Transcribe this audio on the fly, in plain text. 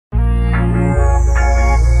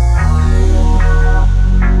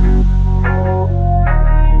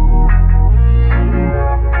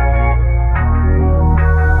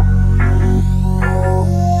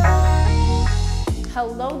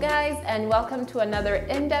welcome to another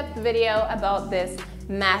in-depth video about this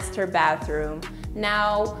master bathroom.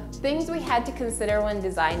 Now, things we had to consider when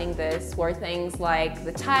designing this were things like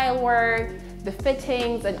the tile work, the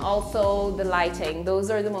fittings, and also the lighting.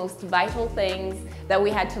 Those are the most vital things that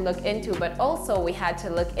we had to look into, but also we had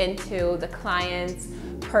to look into the client's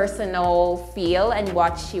personal feel and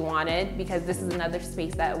what she wanted, because this is another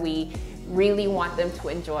space that we really want them to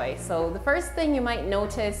enjoy. So the first thing you might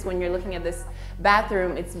notice when you're looking at this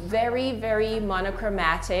bathroom, it's very, very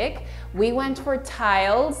monochromatic. We went for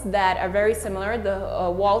tiles that are very similar. The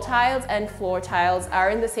wall tiles and floor tiles are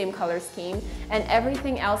in the same color scheme, and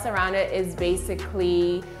everything else around it is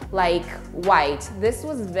basically like white. This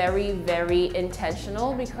was very, very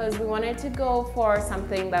intentional because we wanted to go for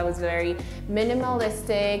something that was very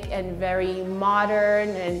minimalistic and very modern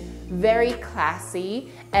and very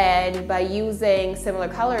classy, and by using similar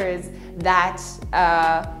colors that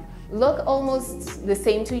look almost the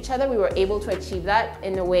same to each other, we were able to achieve that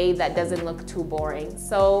in a way that doesn't look too boring.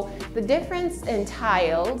 So the difference in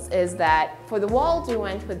tiles is that for the walls we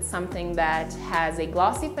went with something that has a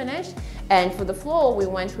glossy finish, and for the floor we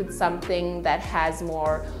went with something that has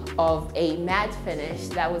more of a matte finish.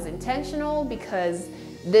 That was intentional because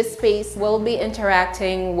this space will be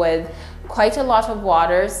interacting with quite a lot of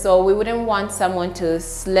water, so we wouldn't want someone to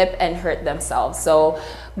slip and hurt themselves. So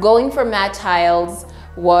going for matte tiles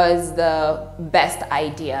was the best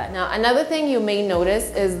idea. Now, another thing you may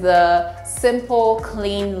notice is the simple,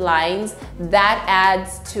 clean lines that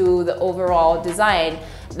adds to the overall design.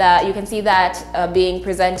 That you can see that being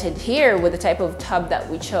presented here with the type of tub that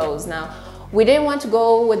we chose. Now, we didn't want to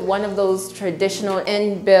go with one of those traditional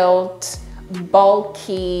inbuilt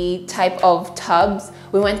bulky type of tubs.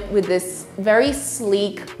 We went with this very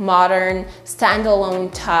sleek, modern,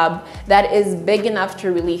 standalone tub that is big enough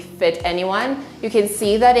to really fit anyone. You can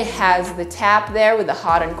see that it has the tap there with the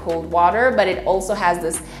hot and cold water, but it also has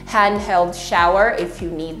this handheld shower if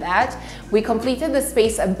you need that. We completed the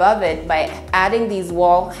space above it by adding these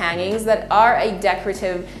wall hangings that are a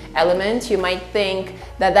decorative element. You might think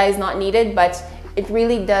that that is not needed, but it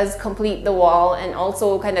really does complete the wall and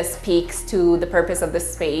also kind of speaks to the purpose of the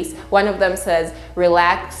space. One of them says,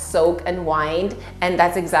 relax, soak, and wind. And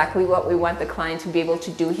that's exactly what we want the client to be able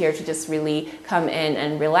to do here, to just really come in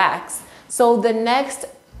and relax. So the next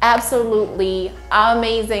absolutely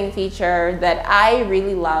amazing feature that I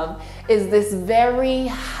really love is this very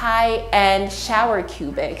high-end shower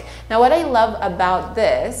cubic. Now, what I love about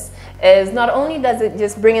this is not only does it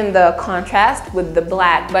just bring in the contrast with the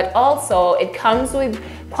black, but also it comes with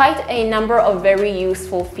quite a number of very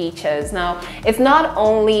useful features. Now, it's not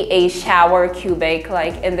only a shower cubic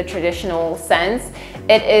like in the traditional sense,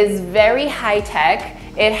 it is very high-tech.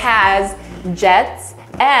 It has jets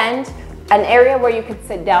and an area where you could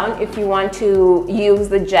sit down if you want to use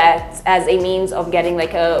the jets as a means of getting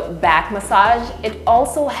like a back massage. It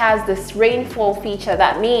also has this rainfall feature.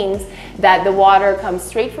 That means that the water comes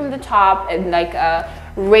straight from the top in like a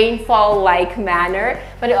rainfall-like manner,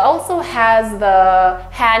 but it also has the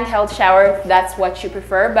handheld shower if that's what you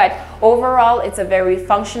prefer. But overall, it's a very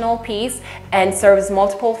functional piece and serves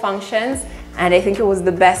multiple functions, and I think it was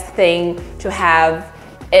the best thing to have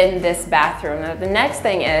in this bathroom. Now, the next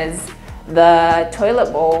thing is the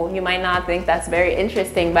toilet bowl. You might not think that's very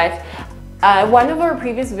interesting, but one of our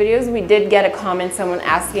previous videos we did get a comment, someone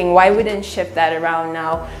asking why we didn't shift that around.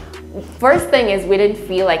 Now, first thing is we didn't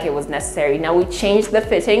feel like it was necessary. Now, we changed the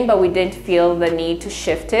fitting, but we didn't feel the need to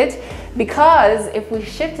shift it, because if we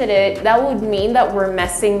shifted it, that would mean that we're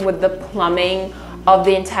messing with the plumbing of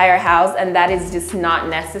the entire house, and that is just not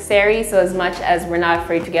necessary. So as much as we're not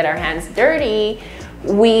afraid to get our hands dirty,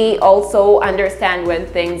 we also understand when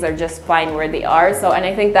things are just fine where they are. So, and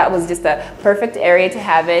I think that was just a perfect area to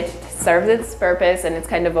have it. It serves its purpose and it's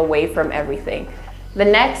kind of away from everything. The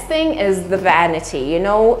next thing is the vanity. You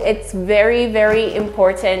know, it's very, very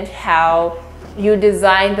important how you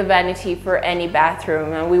design the vanity for any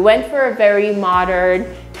bathroom. And we went for a very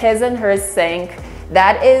modern his and hers sink.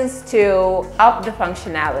 That is to up the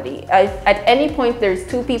functionality. At any point there's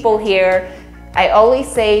two people here, I always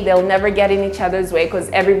say they'll never get in each other's way because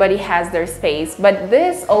everybody has their space. But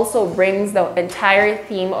this also brings the entire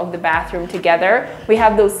theme of the bathroom together. We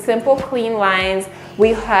have those simple, clean lines.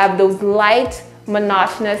 We have those light,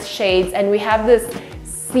 monotonous shades. And we have this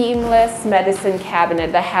seamless medicine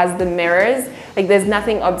cabinet that has the mirrors. Like, there's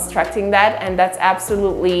nothing obstructing that. And that's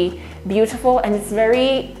absolutely beautiful. And it's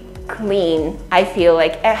very clean. I feel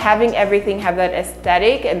like having everything have that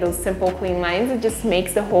aesthetic and those simple, clean lines, it just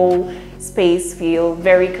makes the whole space feel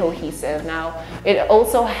very cohesive. Now, it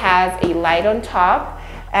also has a light on top.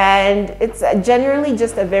 and it's generally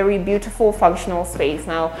just a very beautiful functional space.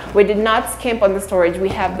 Now, we did not skimp on the storage. We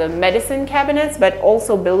have the medicine cabinets, but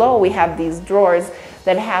also below we have these drawers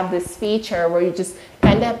that have this feature where you just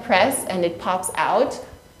kind of press and it pops out.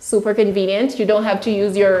 Super convenient. You don't have to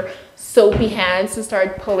use your soapy hands to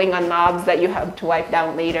start pulling on knobs that you have to wipe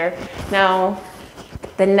down later. Now,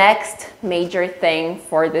 the next major thing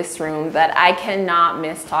for this room that I cannot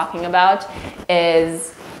miss talking about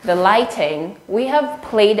is the lighting. We have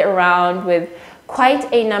played around with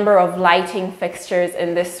quite a number of lighting fixtures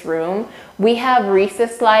in this room. We have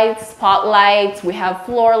recessed lights, spotlights, we have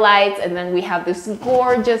floor lights, and then we have this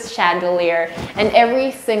gorgeous chandelier, and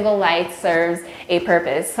every single light serves a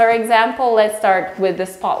purpose. For example, let's start with the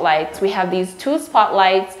spotlights. We have these 2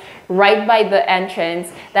 spotlights right by the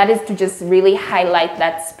entrance. That is to just really highlight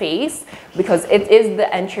that space because it is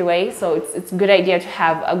the entryway, so it's a good idea to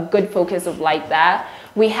have a good focus of light there.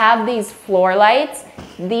 We have these floor lights.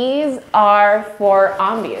 These are for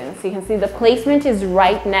ambience. You can see the placement is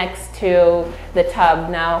right next to the tub.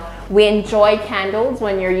 Now, we enjoy candles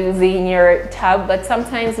when you're using your tub, but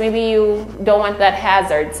sometimes maybe you don't want that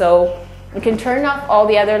hazard. So you can turn off all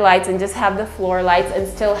the other lights and just have the floor lights and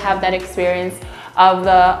still have that experience of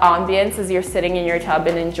the ambience as you're sitting in your tub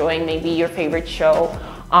and enjoying maybe your favorite show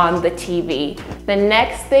on the TV. The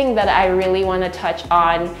next thing that I really want to touch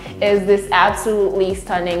on is this absolutely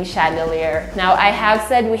stunning chandelier. Now, I have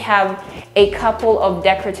said we have a couple of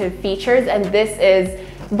decorative features, and this is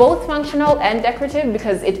both functional and decorative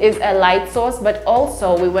because it is a light source, but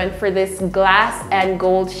also we went for this glass and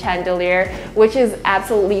gold chandelier, which is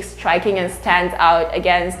absolutely striking and stands out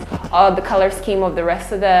against the color scheme of the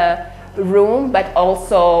rest of the room, but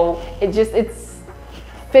also it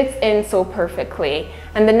fits in so perfectly.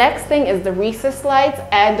 And the next thing is the recessed lights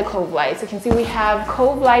and the cove lights. You can see we have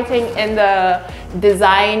cove lighting in the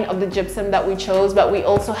design of the gypsum that we chose, but we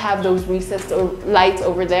also have those recessed lights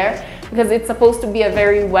over there because it's supposed to be a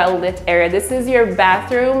very well lit area. This is your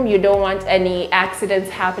bathroom. You don't want any accidents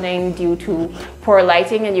happening due to poor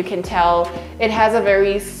lighting, and you can tell it has a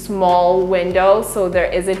very small window, so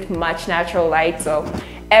there isn't much natural light. So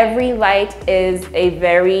every light is a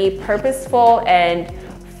very purposeful and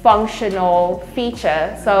functional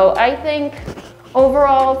feature. So I think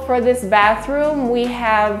overall for this bathroom, we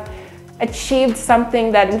have achieved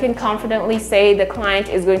something that we can confidently say the client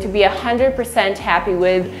is going to be 100% happy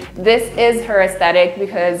with. This is her aesthetic,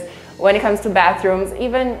 because when it comes to bathrooms,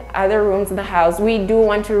 even other rooms in the house, we do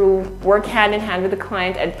want to work hand in hand with the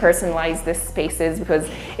client and personalize these spaces because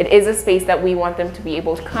it is a space that we want them to be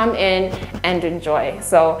able to come in and enjoy.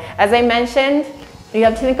 So as I mentioned, you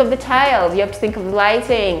have to think of the tiles, you have to think of the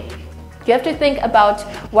lighting, you have to think about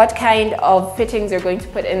what kind of fittings you're going to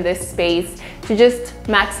put in this space to just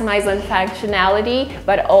maximize on functionality,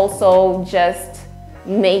 but also just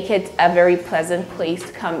make it a very pleasant place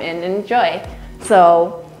to come in and enjoy.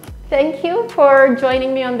 So thank you for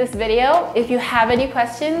joining me on this video. If you have any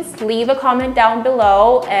questions, leave a comment down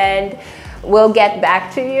below and we'll get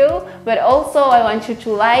back to you. But also I want you to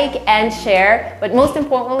like and share, but most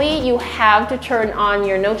importantly, you have to turn on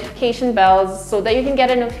your notification bells so that you can get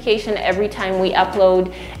a notification every time we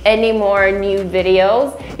upload any more new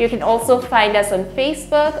videos. You can also find us on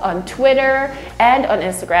Facebook, on Twitter, and on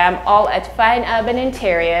Instagram, all at Fine Urban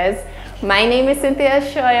Interiors. My name is Cynthia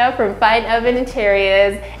Shoya from Fine Urban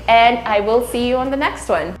Interiors, and I will see you on the next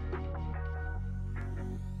one.